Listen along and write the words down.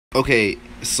Okay,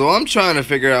 so I'm trying to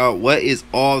figure out what is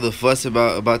all the fuss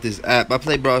about this app. I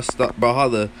play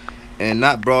Brawlhalla and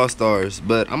not Brawl Stars,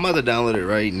 but I'm about to download it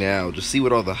right now to see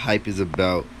what all the hype is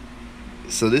about.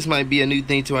 So this might be a new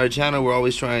thing to our channel. We're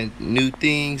always trying new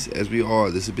things, as we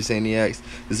are. The Super Saniacs.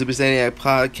 The Super Saniac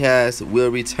podcast will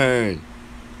return.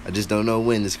 I just don't know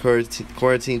when. This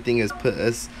quarantine thing has put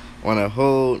us on a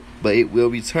hold, but it will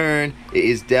return. It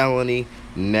is downloading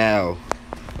now.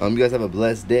 You guys have a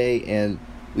blessed day, and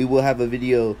we will have a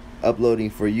video uploading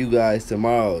for you guys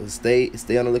tomorrow. Stay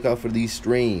on the lookout for these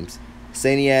streams.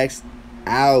 Saniacs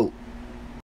out.